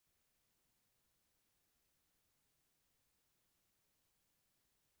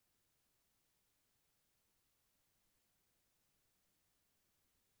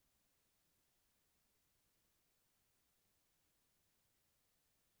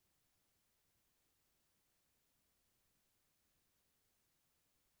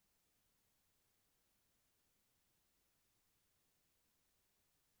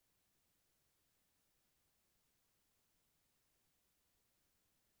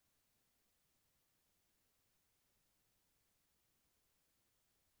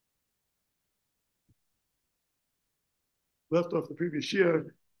left off the previous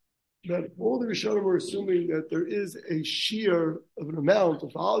year, that all the Rishonim were assuming that there is a shiur of an amount,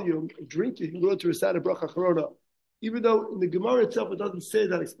 of volume of drinking in order to recite a Bracha Achrona. Even though in the Gemara itself it doesn't say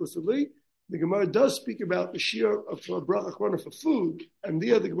that explicitly, the Gemara does speak about the shiur of a Bracha Achrona for food, and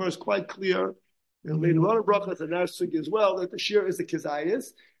there the Gemara is quite clear. They made a lot of brachas and our sugi as well that the shiur is a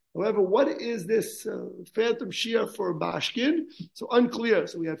kezayis. However, what is this phantom shiur for bashkin? So unclear.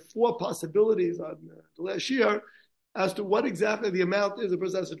 So we had 4 possibilities on the last shiur as to what exactly the amount is a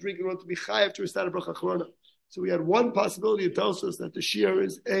person has to drink in order to be chayav to recite a Bracha Achrona. So we had one possibility that tells us that the shiur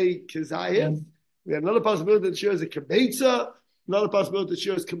is a kezayis. We had another possibility that the shiur is a kibetza. Another possibility that the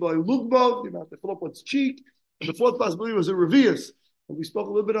shiur is kabbalah lugbo, the amount to fill up one's cheek. And the 4th possibility was a revius. And we spoke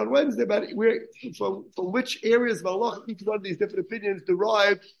a little bit on Wednesday about where, from which areas of Allah each one of these different opinions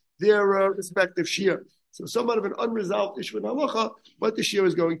derive their respective shiur. So somewhat of an unresolved issue in halacha, what the shiur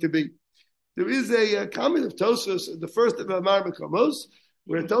is going to be. There is a comment of Tosfos, the first of Gemara Mekoros,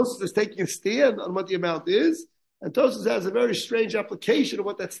 where Tosfos is taking a stand on what the amount is, and Tosfos has a very strange application of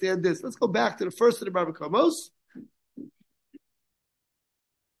what that stand is. Let's go back to the first of the Gemara Mekoros.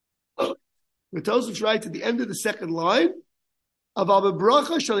 Where Tosfos writes at the end of the second line, when it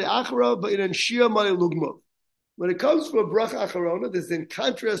comes to a bracha achrona, this is in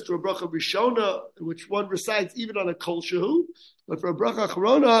contrast to a bracha rishona, which one recites even on a kol shehu. But for a bracha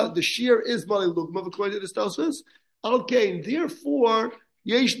achrona, the shiur is malei lugmav according to the Tosfos. Okay, therefore,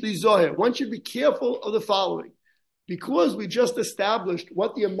 yesh li zoher. One should be careful of the following. Because we just established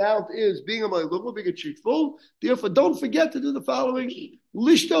what the amount is, being a malei lugmav, being a cheekful, therefore don't forget to do the following.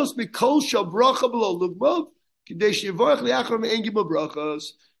 Lishtos mikol shel bracha below lugmav.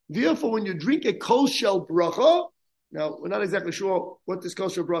 Therefore, when you drink a kol shel bracha, now we're not exactly sure what this kol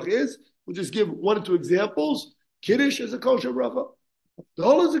shel bracha is. We'll just give 1 or 2 examples. Kiddush is a kol shel bracha.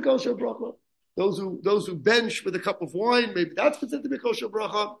 Abdullah is a kol shel bracha. Those who bench with a cup of wine, maybe that's considered to be kol shel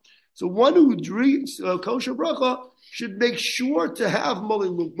bracha. So one who drinks kol shel bracha should make sure to have malei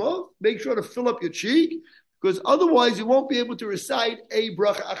lugma, make sure to fill up your cheek, because otherwise you won't be able to recite a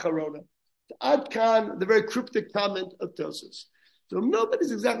bracha acharona. Ad kan, the very cryptic comment of Tosfos. So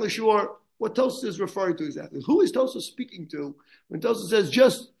nobody's exactly sure what Tosfos is referring to exactly. Who is Tosfos speaking to when Tosfos says,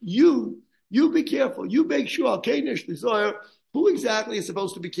 just you be careful, you make sure, who exactly is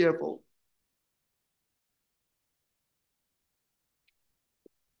supposed to be careful?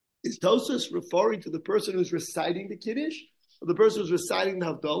 Is Tosfos referring to the person who's reciting the Kiddush or the person who's reciting the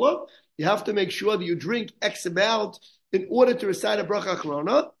Havdalah? You have to make sure that you drink X amount in order to recite a Bracha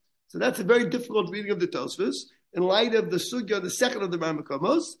Achrona. So that's a very difficult reading of the Tosfos in light of the sugya, the second of the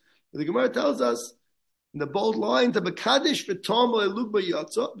Makom. The Gemara tells us in the bold line, "To b'kadosh v'tom le'lugma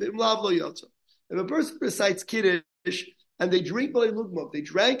yatsa v'imlav lo yatsa." If a person recites Kiddush and they drink le'lugma, they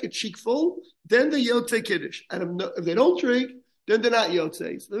drank a cheekful, then they yotze Kiddush. And if they don't drink, then they're not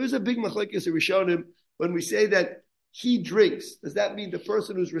yotze. So there is a big machlekes in Rishonim when we say that he drinks. Does that mean the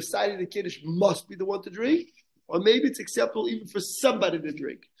person who's reciting the Kiddush must be the one to drink? Or maybe it's acceptable even for somebody to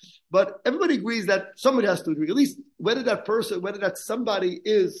drink. But everybody agrees that somebody has to drink. At least whether that person, whether that somebody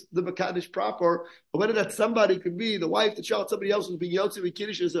is the Mekadosh proper, or whether that somebody could be the wife, the child, somebody else who's being Yotze with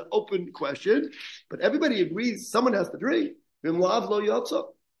Kiddush is an open question. But everybody agrees someone has to drink. V'imlav lo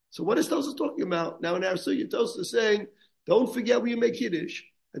yotza. So what is Tosfos talking about? Now in our sugya, Tosfos is saying, don't forget when you make Kiddush,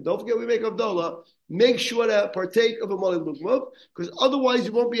 and don't forget when you make Havdalah, make sure to partake of a malei lugmav, because otherwise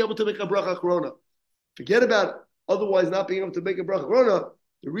you won't be able to make a Bracha Achrona. Forget about otherwise not being able to make a Bracha Achrona.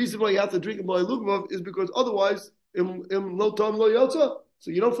 The reason why you have to drink a malei lugmav is because otherwise, im lo tom lo yotza.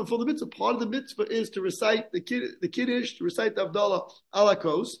 So you don't fulfill the mitzvah. Part of the mitzvah is to recite the Kiddush, to recite the Havdalah ala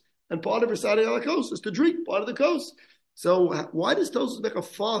kos, and part of reciting ala kos is to drink part of the kos. So why does Tosfos make a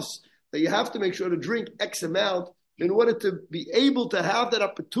fuss that you have to make sure to drink X amount in order to be able to have that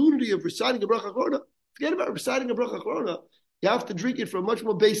opportunity of reciting a Bracha Achrona? Forget about reciting a Bracha Achrona. You have to drink it for a much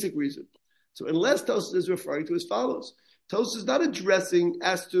more basic reason. So unless Tosfos is referring to as follows, Tosfos is not addressing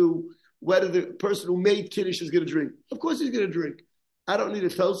as to whether the person who made Kiddush is going to drink. Of course he's going to drink. I don't need a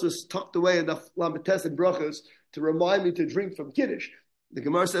Tosfos tucked away in the Lamites and Brachos to remind me to drink from Kiddush. The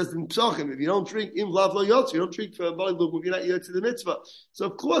Gemara says in Psachim, if you don't drink im lav lo yotz, you don't drink for malei lugmav, you're not yotze the mitzvah. So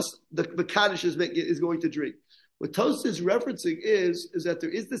of course the Kaddish is going to drink. What Tosfos is referencing is that there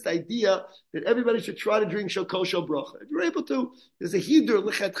is this idea that everybody should try to drink shel kol shel bracha. If you're able to, there's a hidur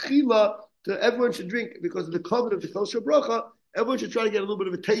lechatchila to everyone should drink because of the covenant of the kol shel bracha. Everyone should try to get a little bit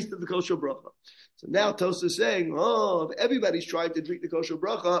of a taste of the kol shel bracha. So now Tosfos is saying, if everybody's trying to drink the kol shel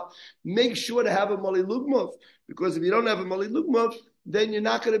bracha, make sure to have a malei lugmav, because if you don't have a malei lugmav, then you're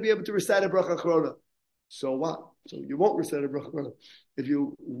not going to be able to recite a Bracha Achrona. So what? So you won't recite a Bracha Achrona.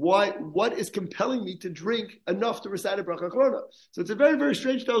 What is compelling me to drink enough to recite a Bracha Achrona? So it's a very, very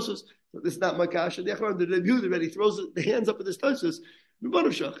strange Tosus. So this is not my kasha. The Achron, the Rebbe already throws the hands up at this Tosus.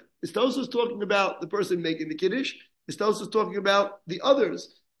 Is Tosus talking about the person making the Kiddush? Is Tosus talking about the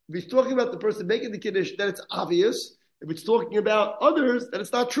others? If he's talking about the person making the Kiddush, then it's obvious. If it's talking about others, then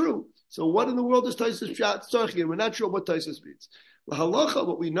it's not true. So what in the world is Tosus talking? We're not sure what Tosus means. The halacha,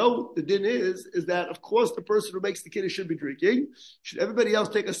 what we know the din is that of course the person who makes the kiddush should be drinking. Should everybody else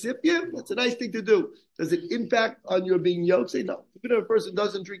take a sip? Yeah, that's a nice thing to do. Does it impact on your being yotze? No. Even if a person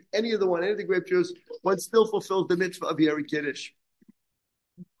doesn't drink any of the grape juice, one still fulfills the mitzvah of Yeri Kiddush.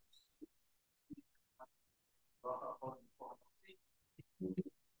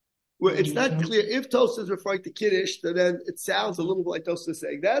 Well, it's not clear if Tosfos is referring to kiddush, then it sounds a little bit like Tosfos is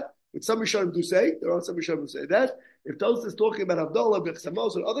saying that. But some Rishonim do say, there are some Rishonim who say that. If Tosfos is talking about Havdalah,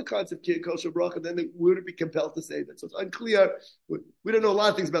 Bechsamos, and other kinds of kosher bracha, then they wouldn't be compelled to say that. So it's unclear. We don't know a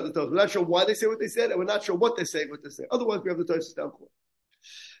lot of things about the Tosfos. We're not sure why they say what they said, and we're not sure what they say. Otherwise, we have the Tosfos down court.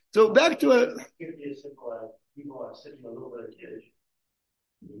 So back to it. People are sitting a little bit of kiddush.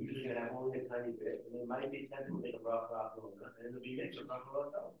 They're usually going to have only a tiny bit, and they might be tempted to make a Bracha Achrona, and it'll be mixed with Bracha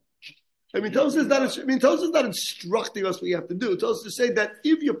Achrona. Tosfos is not instructing us what you have to do. Tosfos is saying that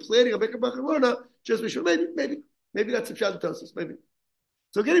if you're planning on making a Bracha Achrona, just be sure. Maybe that's a pshat of Tosfos. Maybe.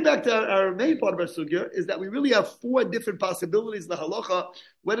 So getting back to our main part of our sugya is that we really have four different possibilities in the halacha,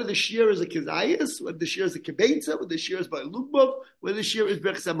 whether the shiur is a kizayis, whether the shiur is a kibetza, whether the shiur is by lukbov, whether the shiur is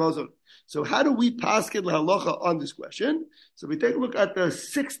bechsa mazon. So how do we paskin the halacha on this question? So we take a look at the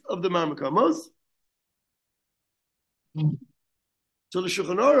sixth of the Marmakamos. So the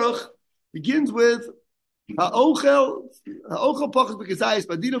Shulchan Aruch begins with ha'ochel pachas b'kizayis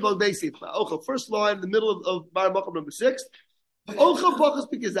badina v'al beisif. Ha'ochel, first line in the middle of Marmakam number 6. Ochel pachas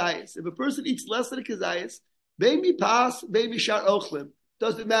b'kizayis. If a person eats less than a kizayis, maybe pas, maybe shar ochlim.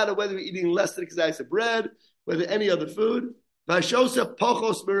 Doesn't matter whether we're eating less than a kizayis of bread, whether any other food. V'ashosa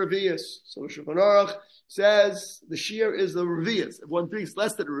pachos meravias. So Shulchan Aruch says the shiur is the revias. If one drinks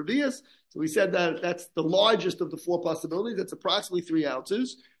less than a revias, so we said that that's the largest of the four possibilities. That's approximately 3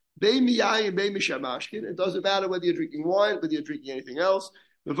 ounces. Beimi yayin and beimi shamashkin. It doesn't matter whether you're drinking wine, whether you're drinking anything else.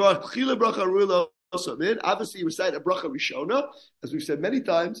 Obviously, you recite a bracha rishona, as we've said many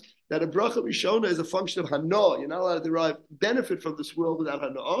times, that a bracha rishona is a function of hana. You're not allowed to derive benefit from this world without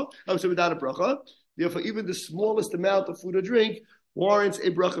hana. Without a bracha. Therefore, even the smallest amount of food or drink warrants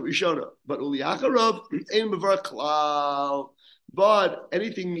a bracha rishona. But uliacharav ein mevar klal. But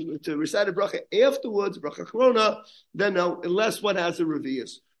anything to recite a bracha afterwards, bracha achrona, then no, unless one has a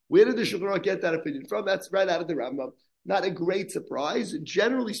revius. Where did the Shulchan Aruch get that opinion from? That's right out of the Rambam. Not a great surprise.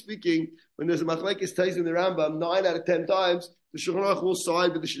 Generally speaking, when there's a machlekes tais in the Rambam, 9 out of 10 times, the Shulchan Aruch will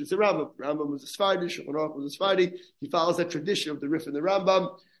side with the Shittas Rambam. Rambam was a Sephardi, Shulchan Aruch was a Sephardi. He follows that tradition of the Rif in the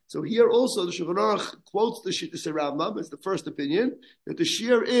Rambam. So here also, the Shulchan Aruch quotes the Shittas Rambam as the first opinion, that the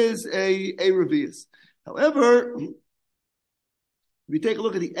shiur is a revius. However, if we take a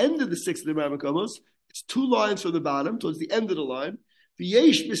look at the end of the 6th of the Marmakamos, it's 2 lines from the bottom, towards the end of the line.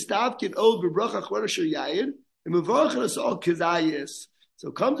 V'yesh mistavkin od b'bracha achrona shel yayin. So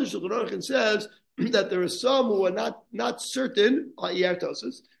comes the Shulchan Aruch and says that there are some who are not certain, there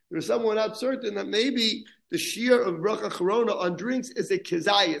are some who are not certain that maybe the shiur of Bracha Achrona on drinks is a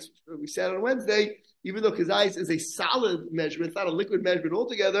kizayis. We said on Wednesday, even though kizayis is a solid measurement, it's not a liquid measurement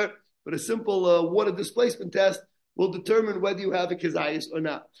altogether, but a simple water displacement test will determine whether you have a kizayis or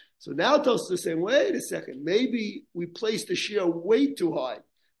not. So now Tosfos is saying, wait a second, maybe we placed the shiur way too high.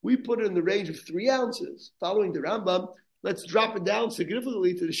 We put it in the range of 3 ounces. Following the Rambam, let's drop it down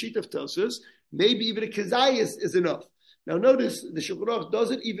significantly to the sheet of Tosfos. Maybe even a kizayis is enough. Now notice, the Shulchan Aruch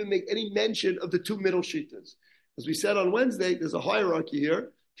doesn't even make any mention of the 2 middle sheetas. As we said on Wednesday, there's a hierarchy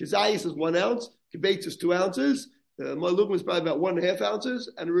here. Kizayis is 1 ounce, kibbetz is 2 ounces, malugim is probably about 1.5 ounces,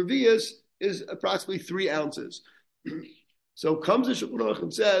 and a revius is approximately 3 ounces. So comes the Shulchan Aruch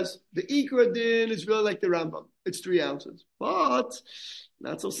and says, the Ikra din is really like the Rambam. It's 3 ounces. But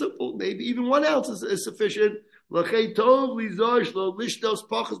not so simple. Maybe even 1 ounce is sufficient. So therefore,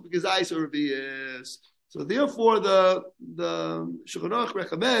 the Shulchan Aruch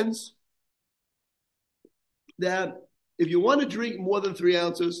recommends that if you want to drink more than 3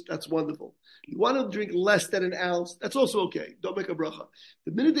 ounces, that's wonderful. If you want to drink less than 1 ounce, that's also okay. Don't make a bracha.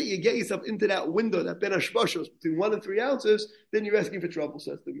 The minute that you get yourself into that window, that ben hashmashos, between 1 and 3 ounces, then you're asking for trouble,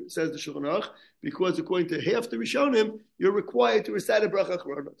 says the Shulchan Aruch, because according to half the Rishonim, you're required to recite a bracha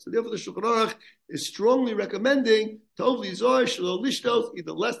achrona. So therefore, the Shulchan Aruch is strongly recommending tov lizor shelo lishtos,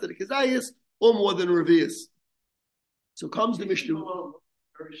 either less than a kizayis or more than a revius. So comes the Mishnah.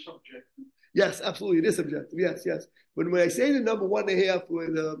 Very subject. Yes, absolutely, it is subjective. Yes, yes. When I say the number 1.5,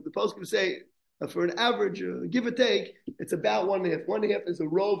 when the post can say for an average, give or take, it's about 1.5. 1.5 is a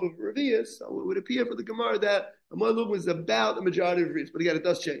rove of revius, so it would appear for the Gemara that a moed lugma is about the majority of revius. But again, it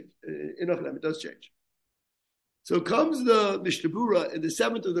does change. Enough of them, it does change. So comes the Mishnah Berurah in the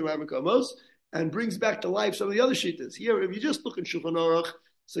 7th of the Ramakomos and brings back to life some of the other shittas. Here, if you just look in Shulchan Aruch,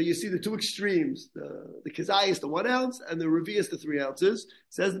 so you see the two extremes, the Kazayas, the 1 ounce, and the Revius, the 3 ounces.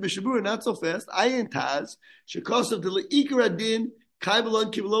 Says the Mishnah Berurah, not so fast. Ayin Taz, Shekosav de Le'ikar Adin,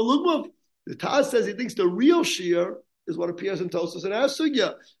 Kaibalon Kibalon Lugmav. The Taz says he thinks the real Shiur is what appears in Tosfos and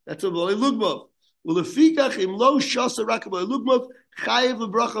Sugya. That's a V'loi Lugmav. Ulefikach im lo shasa rakabay lugmav chayiv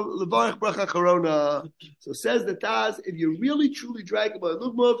levarach bracha Achrona. So says the Taz, if you really truly drank about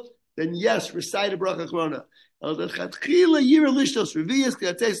lugmav, then yes, recite a bracha Achrona. Says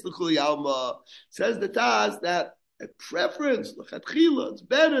the Taz that a preference, it's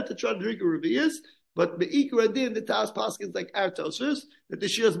better to try to drink a revius, but be'ikar adin, the Taz paskins like our Tosfos, that the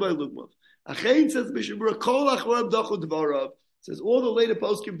Shiur is by lugmav. Achein says Mishnah Berurah kol achronim dachu dvarav. Says all the later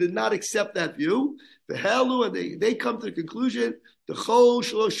poskim did not accept that view. The helu, and they come to the conclusion the chol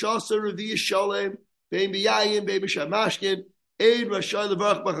shlosh shasa revius shalem bein biyayin bein b'shamashkin ein rashay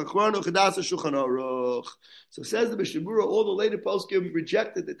levarach bracha Achrona chadasa shulchan aruch. So says the Mishnah Berurah, all the later poskim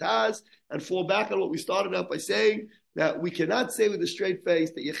rejected the Taz and fall back on what we started out by saying, that we cannot say with a straight face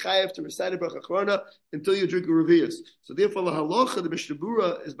that you chayav to recite a bracha Achrona until you drink a revius. So therefore, the halacha, the Mishnah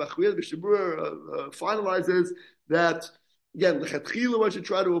Berurah is bachriya. The Mishnah Berurah finalizes that. Again, l'chatchila one should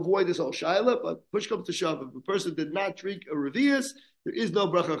try to avoid this whole shaila, but push comes to shove. If a person did not drink a revius, there is no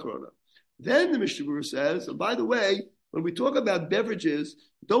bracha Achrona. Then the Mishnah Berurah says, and by the way, when we talk about beverages,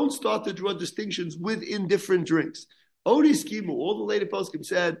 don't start to draw distinctions within different drinks. Odi skimu, all the later poskim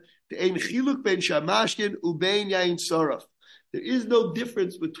said, the ein chiluk ben shamashkin ubein yain saraf. There is no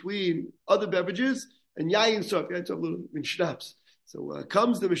difference between other beverages and yain saraf. It's a little in schnapps. So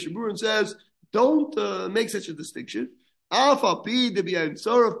comes the Mishnah Berurah and says, don't make such a distinction. Even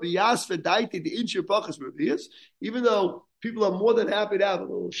though people are more than happy to have a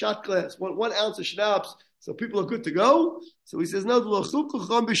little shot glass, 1 ounce of schnapps, so people are good to go. So he says, no,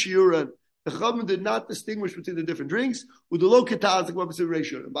 the Chacham did not distinguish between the different drinks. And by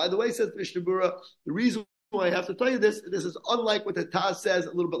the way, says Mishnah Berurah, the reason why I have to tell you this is unlike what the Taz says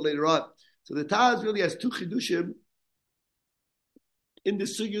a little bit later on. So the Taz really has 2 chidushim in the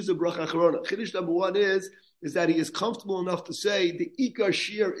sugyas of Bracha Achrona. Chiddush number 1 is that he is comfortable enough to say the ikar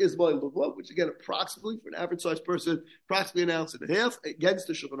shiur is my lugma, which again, approximately for an average-sized person, approximately 1.5 ounces against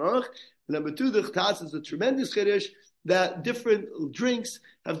the Shulchan Aruch. And number 2, the Taz is a tremendous chiddush that different drinks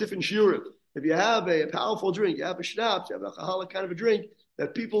have different shiurim. If you have a powerful drink, you have a schnapps, you have a alcoholic kind of a drink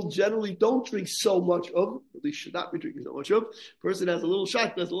that people generally don't drink so much of, at least should not be drinking so much of. Person has a little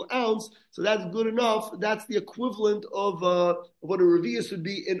shot glass, a little ounce, so that's good enough. That's the equivalent of what a revius would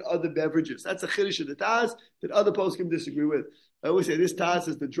be in other beverages. That's a chiddush of the Taz that other poskim disagree with. I always say this Taz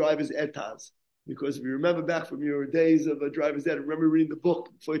is the driver's ed Taz. Because if you remember back from your days of driver's ed, remember reading the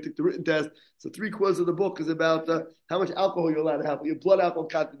book before you took the written test. So 3/4 of the book is about how much alcohol you're allowed to have, what your blood alcohol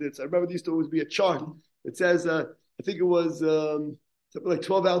content is. I remember there used to always be a chart that says, I think it was something like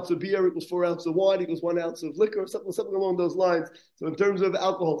 12 ounces of beer equals 4 ounces of wine equals 1 ounce of liquor, or something along those lines. So in terms of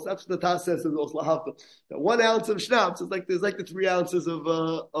alcohols, that's what the Taz says in those lahavta. That 1 ounce of schnapps is like there's like the 3 ounces of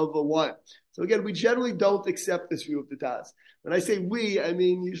a wine. So again, we generally don't accept this view of the Taz. When I say we, I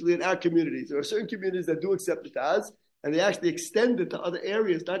mean usually in our communities. There are certain communities that do accept the Taz, and they actually extend it to other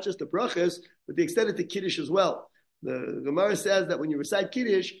areas, not just the brachas, but they extend it to Kiddush as well. The Gemara says that when you recite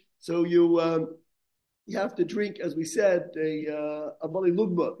Kiddush, so you have to drink, as we said, a mali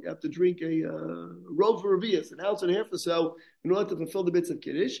lugma. You have to drink a robe for revius, 1.5 ounces or so, in order to fulfill the bits of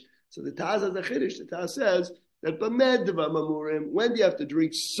Kiddush. So the Taz has a Kiddush. The Taz says that when do you have to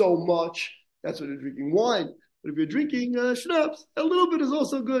drink so much? That's when you're drinking wine. But if you're drinking schnapps, a little bit is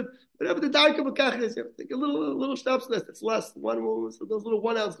also good. Whatever the dark of a kach is, you have to take a little schnapps glass. That's less. So those little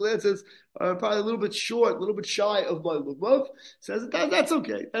 1 ounce glasses are probably a little bit short, a little bit shy of my lugmav. Says that's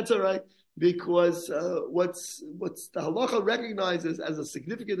okay. That's all right. Because what's the halacha recognizes as a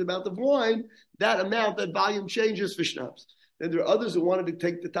significant amount of wine, that volume changes for schnapps. Then there are others who wanted to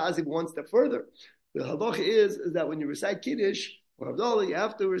take the Taz 1 step further. The halacha is that when you recite Kiddush or Havdalah, you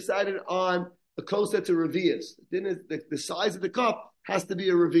have to recite it on a kosa to revius. Then the size of the cup has to be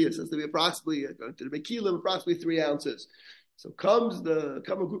a revius. It has to be approximately, going to the mekilim, approximately 3 ounces. So come a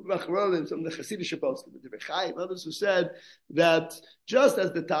group of Achronim, some of the Hasidic poskim, the Bechayim, others who said that just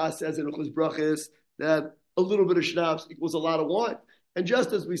as the Taz says in Uchos Brachos that a little bit of schnapps equals a lot of wine. And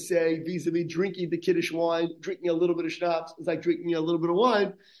just as we say, vis-a-vis drinking the Kiddush wine, drinking a little bit of schnapps is like drinking a little bit of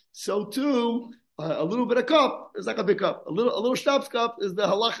wine, so too, a little bit of cup is like a big cup. A little schnapps cup is the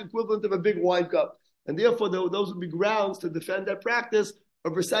halach equivalent of a big wine cup. And therefore, those would be grounds to defend that practice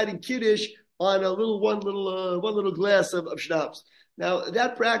of reciting Kiddush on one little glass of schnapps. Now,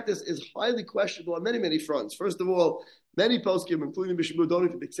 that practice is highly questionable on many, many fronts. First of all, many poskim, including Mishnah, don't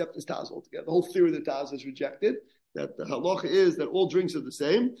even accept this Taz altogether. The whole theory of the Taz is rejected, that the halacha is that all drinks are the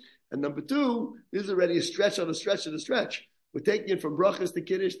same. And number two, this is already a stretch on a stretch on a stretch. We're taking it from brachas to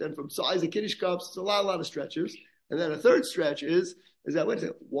Kiddush, then from size of Kiddush cups. It's a lot of stretches. And then a third stretch is that, wait a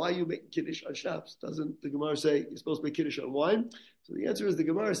second, why are you making Kiddush on schnapps? Doesn't the Gemara say you're supposed to make Kiddush on wine? So the answer is the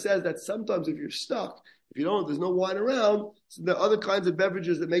Gemara says that sometimes if you're stuck, if there's no wine around, so there are other kinds of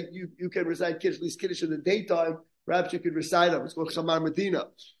beverages that make you can recite Kiddush, at least Kiddush in the daytime. Perhaps you could recite them. It's called Chamar Medina.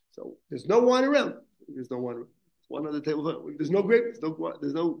 So there's no wine around. There's no wine around. One on the table. There's no grape.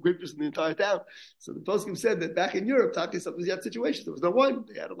 There's no grape juice in the entire town. So the poskim said that back in Europe, Taki was that situation. There was no wine.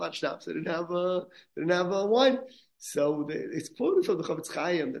 They had a lot of schnapps. They didn't have wine. So it's quoted from the Chavetz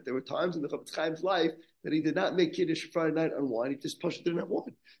Chaim that there were times in the Chavetz Chaim's life that he did not make Kiddush Friday night on wine. He just didn't have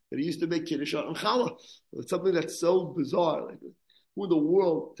wine. That he used to make Kiddush on challah. It's something that's so bizarre. Like, who in the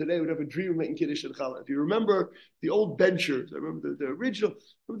world today would have a dream of making Kiddush and challah? If you remember the old benchers, I remember the original,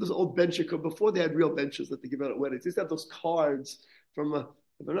 remember those old bencher, before they had real benches that they give out at weddings. They used to have those cards from, if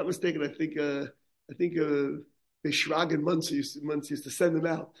I'm not mistaken, I think Shrag and Muncie used to send them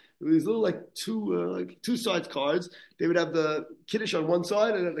out. There were these little two sides cards. They would have the Kiddush on one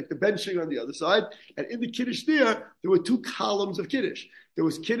side and then like the benching on the other side. And in the Kiddush there were two columns of Kiddush. There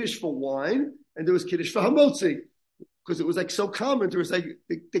was Kiddush for wine and there was Kiddush for hamotzi. Because it was like so common, it was like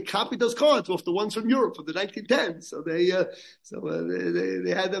they copied those cards off the ones from Europe from the 1910s. So they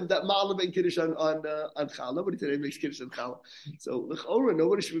had them that model of making Kiddush on challah. Nobody today makes Kiddush on challah. So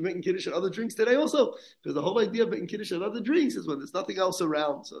nobody should be making Kiddush on other drinks today also, because the whole idea of making Kiddush on other drinks is when there's nothing else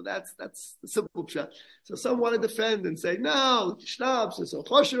around. So that's the simple shot. So some want to defend and say no, schnapps is so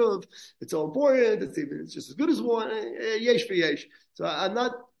chashuv, it's so important, it's just as good as one. Yesh for yesh. So I'm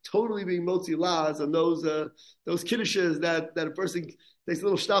not totally being motzi laws on those kiddushes that a person takes a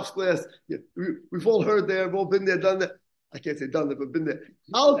little schnapps glass. Yeah, we've all heard there, we've all been there, done that. I can't say done that, but been there.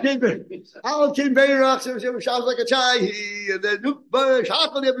 Al came Berachos, sounds like a chai, and then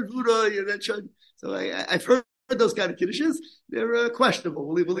and then so I've heard those kind of kiddushes. They're questionable.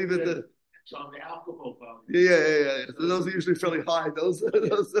 We'll leave it there. So on the alcohol value. Yeah. So those are usually fairly high. Those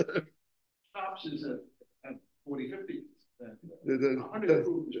Schnapps is at 40-50%. The 100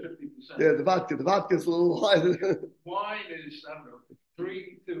 proof is 50%. Yeah, the vodka is a little higher. Wine is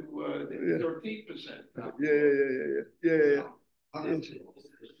 3 to 13%. Yeah.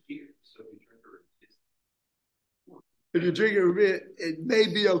 If you drink it, it may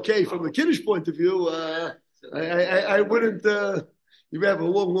be okay from the Kiddush point of view. I wouldn't. You may have a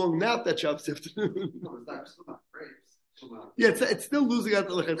long nap that Shabbos afternoon. No, it's still not grapes. Yeah, it's still losing out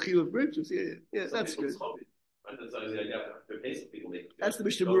the lechatchila of grape juice. Yeah, that's good. That's the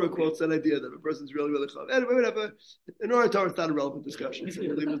Mishnah quotes that idea that a person's really chav. Anyway, whatever. In our Torah, it's not a relevant discussion, so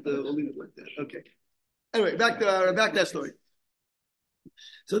we'll leave it like that. Okay. Anyway, back to that story.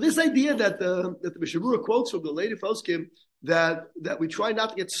 So this idea that the Mishnah quotes from the lady poskim that we try not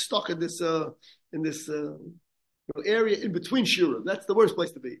to get stuck in this area in between shiurim. That's the worst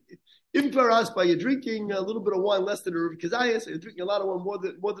place to be. If you're drinking a little bit of wine less than a Revi Kazayas, and you're drinking a lot of wine more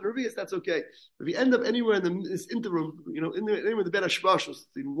than a Revius, that's okay. If you end up anywhere in this interim, anywhere in the Ben Hashmashos,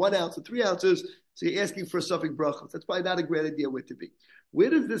 between 1 ounce and 3 ounces, so you're asking for a suffix brachos. That's probably not a great idea where to be. Where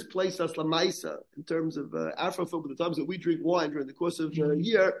does this place us lamaisa in terms of Afrofil, the times that we drink wine during the course of a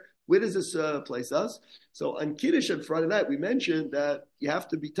year? Where does this place us? So on Kiddush on Friday night, we mentioned that you have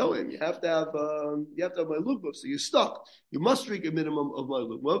to be toim. You have to have my lugmav. So you're stuck. You must drink a minimum of my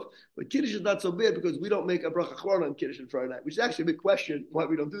lugmav. But Kiddush is not so bad because we don't make a Bracha Achrona on Kiddush on Friday night, which is actually a big question why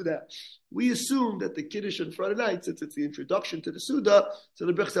we don't do that. We assume that the Kiddush on Friday night, since it's the introduction to the Suda, so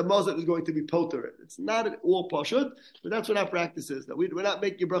the Bracha Mazat is going to be poter. It's not at all pashut, but that's what our practice is. That we're not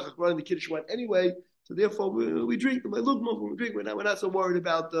making a Bracha Achrona in the Kiddush wine anyway. So therefore, we drink the lugmav. When we drink, we're not so worried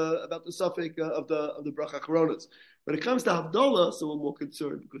about the suffix of the bracha achronas. When it comes to Havdalah, so we're more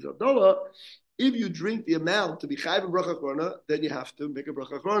concerned because Havdalah If you drink the amount to be chayv in Bracha Achrona, then you have to make a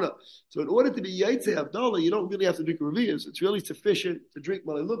Bracha Achrona. So in order to be Yaitse Havdalah, you don't really have to drink Revius. It's really sufficient to drink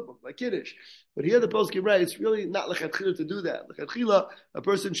Malay Lukbuk, like Kiddush. But here the poskim write, it's really not lechatchila to do that. Lechatchila, a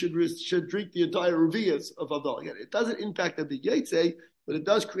person should drink the entire Revius of Havdalah. Again, it doesn't impact the big Yaitse, but it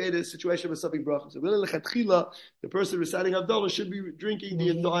does create a situation with something bracha. So really, lechatchila, the person reciting Havdalah should be drinking the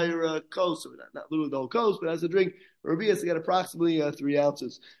entire kos, or not literally the whole kos, but has to drink Revius to get approximately 3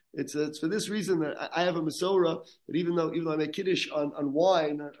 ounces. It's for this reason that I have a Masorah that even though I make Kiddush on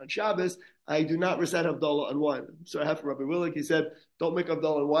wine on Shabbos, I do not recite Havdalah on wine. So I have from Rabbi Willick, he said, don't make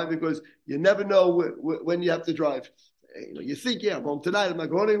Havdalah on wine because you never know when you have to drive. You think, I'm home tonight, I'm not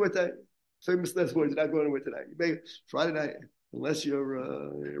going anywhere tonight. Famous last words, you're not going anywhere tonight. You make Friday night, unless you're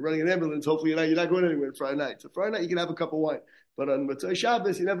running an ambulance, hopefully you're not going anywhere Friday night. So Friday night, you can have a cup of wine. But on Motzei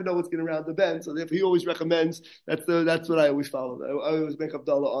Shabbos, you never know what's going around the bend. So therefore, he always recommends. That's what I always follow. I always make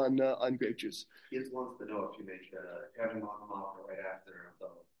Havdalah on grape juice. Kids wants to know if you make having Mahamah right after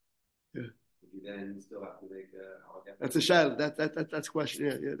Havdalah. Yeah. Would you then still have to make That's a shayla. That's a question.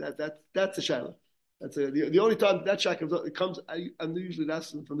 Yeah. That's a shayla. That's the only time that shak comes. I'm usually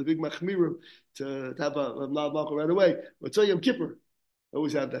asking from the big machmirim to have a malchah right away. But tell Yom Kippur.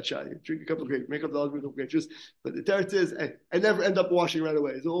 Always have that shot. You drink a couple of grapes, make up the drink a couple of grapes. But the teretz is, I never end up washing right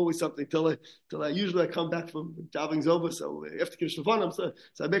away. There's always something till I usually I come back from davening's over. So after Kiddush Levanim, so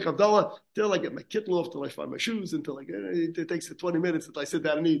I make Havdalah till I get my kitten off, till I find my shoes, until it takes 20 minutes until I sit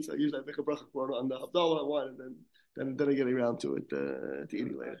down and eat. So usually I make a bracha on the Havdalah and wine, and then I get around to it to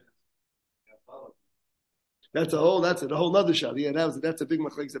eating later. That's a whole nother shot. Yeah, that's a big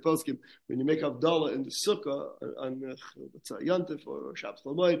machlekes poskim. When you make Havdalah in the sukkah on Yontif or Shabbos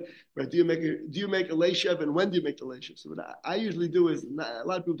Lamoid, right? Do you make a leishav, and when do you make the leishav? So what I usually do is, a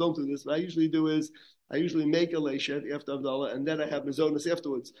lot of people don't do this, but I usually make a leishav after Havdalah, and then I have mizonos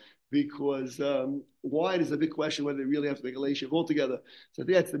afterwards, because wine is a big question whether they really have to make a leishav altogether. So I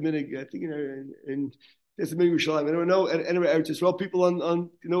think that's the minig. I think in it's a minig Yerushalayim. I don't know. Anyway, Eretz Yisrael people on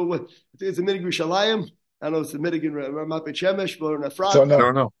what? I think it's a minig Yerushalayim. I know it's the Midigan Ramat Beit Shemesh, but in a frog. So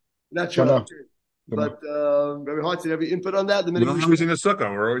no. Not sure. But very hard to every input on that. The We're always in the sukkah.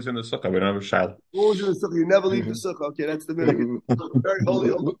 We're always in the sukkah. We don't have a shayla. Always in the sukkah. You never leave the sukkah. Okay, that's the Midigan. Very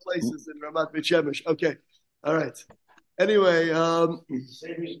holy places in Ramat Beit Shemesh. Okay, all right. Anyway,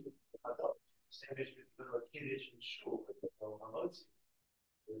 Same issue with a Kiddush in shul, but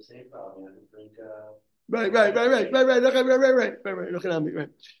the same problem. Drink. Right.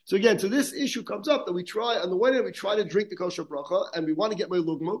 So again, so this issue comes up that we try, on the one hand, we try to drink the kosher bracha, and we want to get my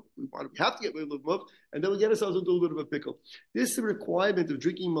lugmov. We have to get my lugmov, and then we get ourselves into a little bit of a pickle. This requirement of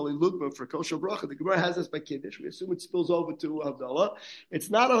drinking my lugmov for kosher bracha, the Gemara has us by Kiddush. We assume it spills over to Havdalah. It's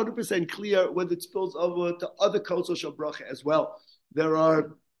not 100% clear whether it spills over to other kosher bracha as well. There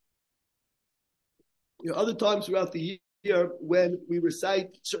are other times throughout the year when we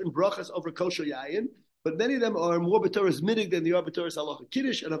recite certain brachas over kosher yayin, but many of them are more b'toras minig than they are b'toras halacha.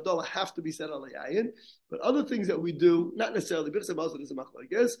 Kiddush and Havdalah have to be said on yayin, but other things that we do, not necessarily birchas hamazon is a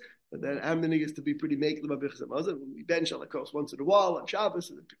machlokes, but then our minig is to be pretty makel about birchas hamazon. We bench halakos once in a while on Shabbos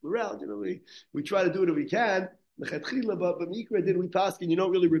and then people around. We try to do it if we can. But Mikra did we pass, and you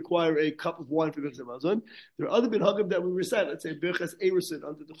don't really require a cup of wine for Birchas Hamazon. There are other minhagim that we recite. Let's say Birchas Erusin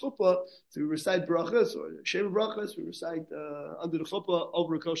under the chuppah, so we recite brachas or Shema brachas. We recite under the chuppah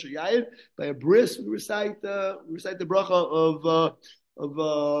over a kosher yayin. By a bris, we recite the bracha of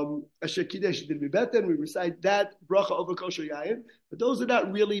Asher Kidesh Did Beten. We recite that bracha over kosher yayin. But those are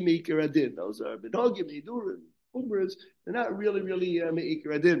not really Meikar Adin. Those are minhagim, hidurim, umras. They're not really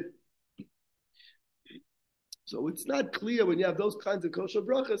Meikar Adin. So it's not clear when you have those kinds of kosher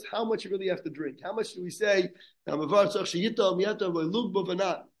brachas how much you really have to drink. How much do we say? So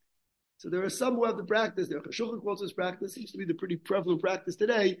there are some who have the practice. There are Shulchan quotes this practice. Seems to be the pretty prevalent practice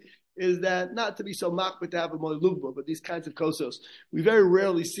today. Is that not to be so makbet to have a lugba, but these kinds of kosos. We very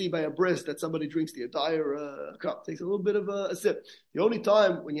rarely see by a bris that somebody drinks the entire cup. Takes a little bit of a sip. The only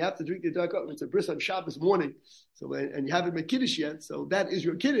time when you have to drink the entire cup is a bris on Shabbos morning. So and you haven't made kiddush yet, so that is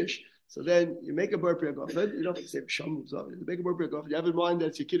your kiddush. So then you make a bar priyagofen. You don't have to say Sham. You make a bar priyagofen. You have in mind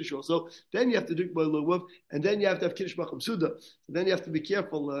that's your kiddush also. Then you have to drink by lulav, and then you have to have kiddush macham suda. So then you have to be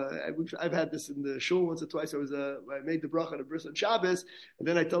careful. I've had this in the shul once or twice. I made the bracha on a bris on Shabbos, and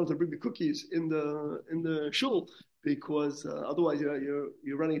then I tell them to bring the cookies in the shul because otherwise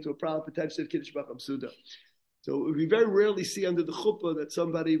you're running into a problem potentially of kiddush macham suda. So we very rarely see under the chuppah that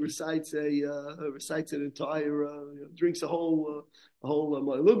somebody recites an entire, drinks a whole a whole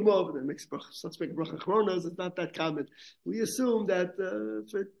Lugmov, and then makes let's make Bracha Achrona. It's not that common. We assume that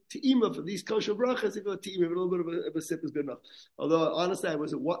for Te'ima, for these kosher brachas, if a Te'ima, a little bit of a sip is good enough. Although, honestly, I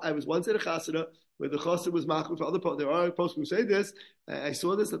was once at a chasana where the chassid was machmid for other posts. There are posts who say this. I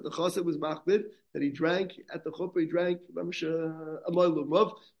saw this, that the chassid was machmid, that he drank at the chuppah, he drank a moy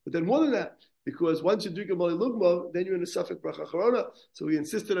lugmov, but then more than that, because once you drink a moy lugmov, then you're in a suffix bracha achrona. So he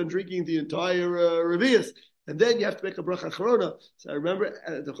insisted on drinking the entire revius. And then you have to make a bracha achrona. So I remember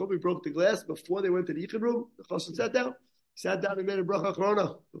the chuppah broke the glass before they went to the yichud room. The chassid sat down and made a bracha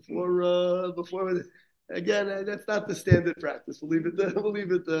achrona before. Again, that's not the standard practice. We'll leave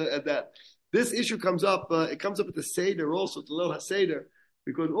it at that. This issue comes up. It comes up at the seder also, the lo haseder,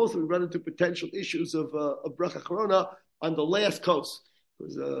 because also we run into potential issues of bracha achrona on the last course.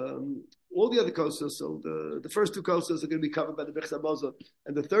 Because all the other kosas, so the first two kosas are going to be covered by the Bechsa Moza,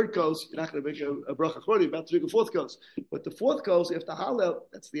 and the third kos, you're not going to make a bracha achrona, you're about to drink a fourth kos. But the fourth kos, you have to halal,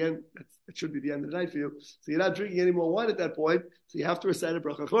 that's the end, that should be the end of the night for you. So you're not drinking any more wine at that point, so you have to recite a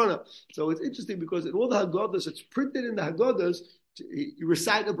bracha achrona. So it's interesting because in all the Haggadahs, it's printed in the Haggadahs, you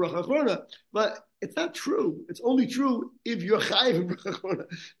recite a bracha achrona, but it's not true. It's only true if you're chayiv in bracha achrona.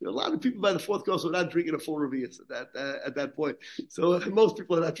 There are a lot of people by the fourth course who are not drinking a full revius at that point. So most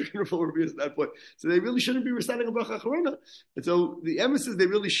people are not drinking a full revius at that point. So they really shouldn't be reciting a bracha achrona. And so the emphasis, they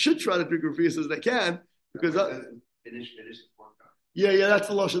really should try to drink revius as they can, because finish the fourth cup. Yeah, that's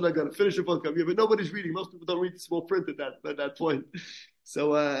the lashon I got to finish the fourth cup. Yeah, but nobody's reading. Most people don't read the small print at that point.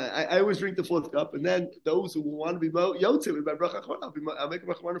 So I always drink the fourth cup, and then those who want to be yotzei with my bracha achrona, I'll make a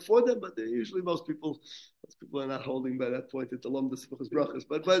bracha achrona for them. But usually most people are not holding by that point at the lom the brachas.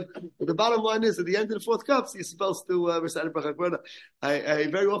 But the bottom line is, at the end of the fourth cup, so you're supposed to recite a bracha achrona. I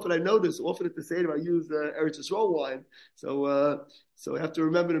very often at the seder I use Eretz Yisrael wine, so I have to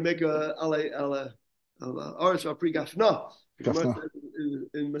remember to make a Aretz Pri Gafna.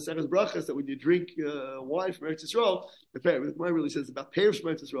 In Maseches Brachas, that when you drink wine from Eretz Yisrael, the Gemara really says about pears from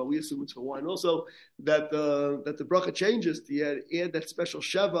Eretz Yisrael. We assume it's for wine also. That the bracha changes to add that special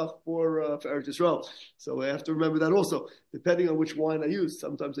sheva for Eretz Yisrael. So I have to remember that also, depending on which wine I use.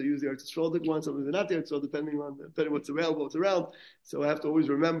 Sometimes I use the Eretz Yisrael wine, sometimes not the Eretz Yisrael, depending on what's available, what's around. So I have to always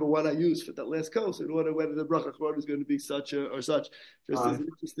remember what I use for that last course in order whether the bracha achrona is going to be such or such. Just as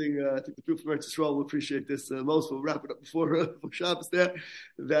interesting, I think the people from Eretz Yisrael will appreciate this most. We'll wrap it up before Shabbos there.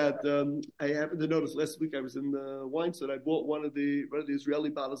 That I happened to notice last week I was in the wine store. I bought one of the Israeli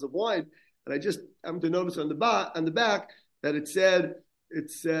bottles of wine, and I just happened to notice on the back that it said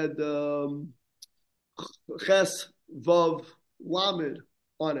Ches Vav Lamed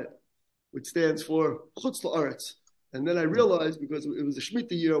on it, which stands for Chutz La'aretz. And then I realized, because it was a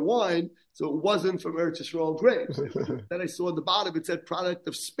Shemitah year wine, so it wasn't from Eretz Yisrael grapes. Then I saw at the bottom it said product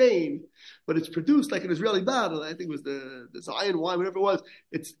of Spain, but it's produced like an Israeli bottle. I think it was the Zion wine, whatever it was.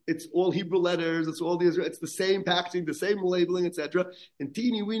 It's all Hebrew letters. It's all it's the same packaging, the same labeling, etc. In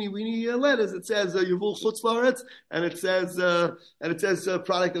teeny weeny letters, it says Yavul Chutz La'aretz, and it says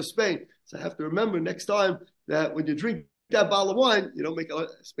product of Spain. So I have to remember next time that when you drink that bottle of wine, you don't make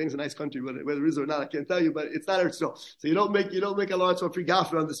Spain's a nice country, whether it is or not, I can't tell you, but it's not Eretz Yisrael. So you don't make a large free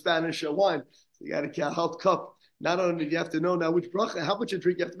gaffer on the Spanish wine. So you got to help cup. Not only do you have to know now which bracha, how much you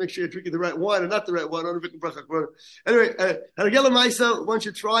drink, you have to make sure you're drinking the right wine or not the right wine. Anyway, Haragela Maisa, one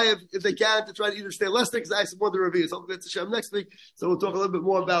should try if they can to try to either stay less thick, because I have some more reviews. Hopefully that's Hashem next week. So we'll talk a little bit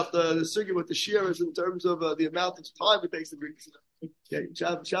more about the sugar with the Shiur in terms of the amount of time it takes to drink. Okay,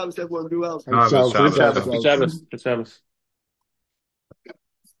 Shabbos, everyone do well. Shabbos.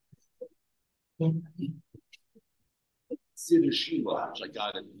 Siddur Shiva, which I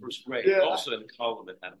got in first grade, also in Kollel had